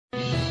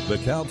The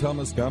Cal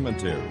Thomas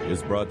Commentary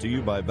is brought to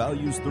you by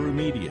Values Through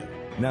Media.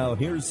 Now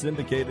here's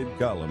syndicated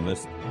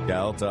columnist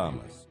Cal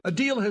Thomas. A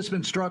deal has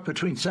been struck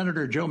between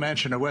Senator Joe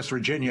Manchin of West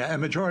Virginia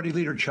and Majority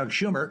Leader Chuck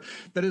Schumer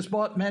that has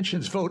bought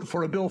Manchin's vote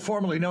for a bill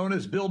formerly known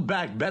as Build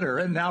Back Better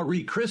and now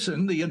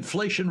rechristened the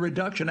Inflation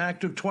Reduction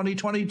Act of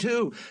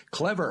 2022.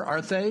 Clever,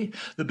 aren't they?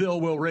 The bill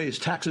will raise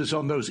taxes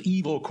on those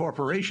evil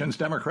corporations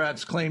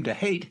Democrats claim to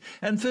hate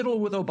and fiddle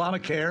with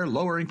Obamacare,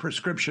 lowering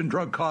prescription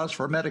drug costs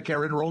for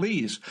Medicare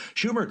enrollees.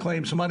 Schumer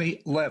claims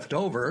money left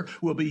over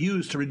will be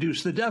used to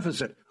reduce the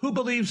deficit. Who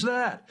believes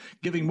that?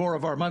 Giving more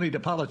of our money to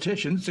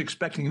politicians,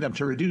 expecting them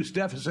to reduce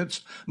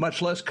deficits,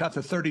 much less cut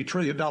the $30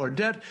 trillion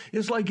debt,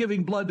 is like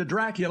giving blood to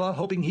Dracula,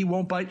 hoping he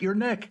won't bite your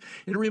neck.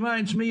 It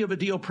reminds me of a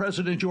deal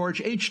President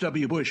George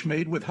H.W. Bush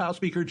made with House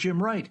Speaker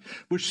Jim Wright.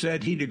 Bush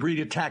said he'd agree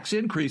to tax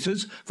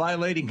increases,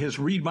 violating his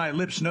read my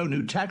lips, no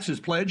new taxes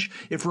pledge,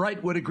 if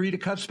Wright would agree to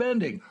cut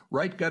spending.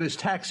 Wright got his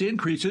tax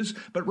increases,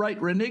 but Wright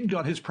reneged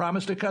on his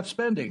promise to cut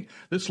spending.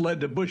 This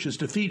led to Bush's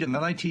defeat in the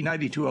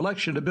 1992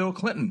 election to Bill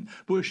Clinton.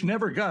 Bush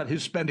never got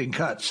his spending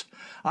cuts.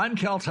 I'm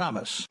Cal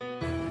Thomas.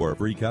 For a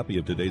free copy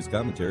of today's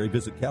commentary,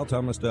 visit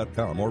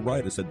calthomas.com or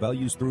write us at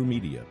Values Through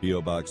Media,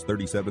 P.O. Box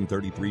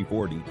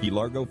 373340, Key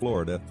Largo,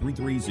 Florida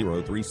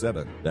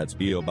 33037. That's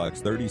P.O. Box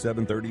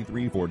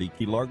 373340,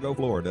 Key Largo,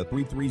 Florida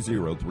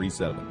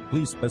 33037.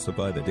 Please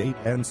specify the date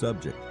and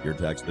subject. Your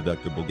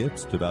tax-deductible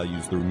gifts to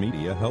Values Through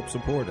Media help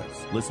support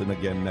us. Listen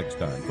again next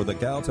time for the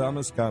Cal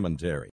Thomas Commentary.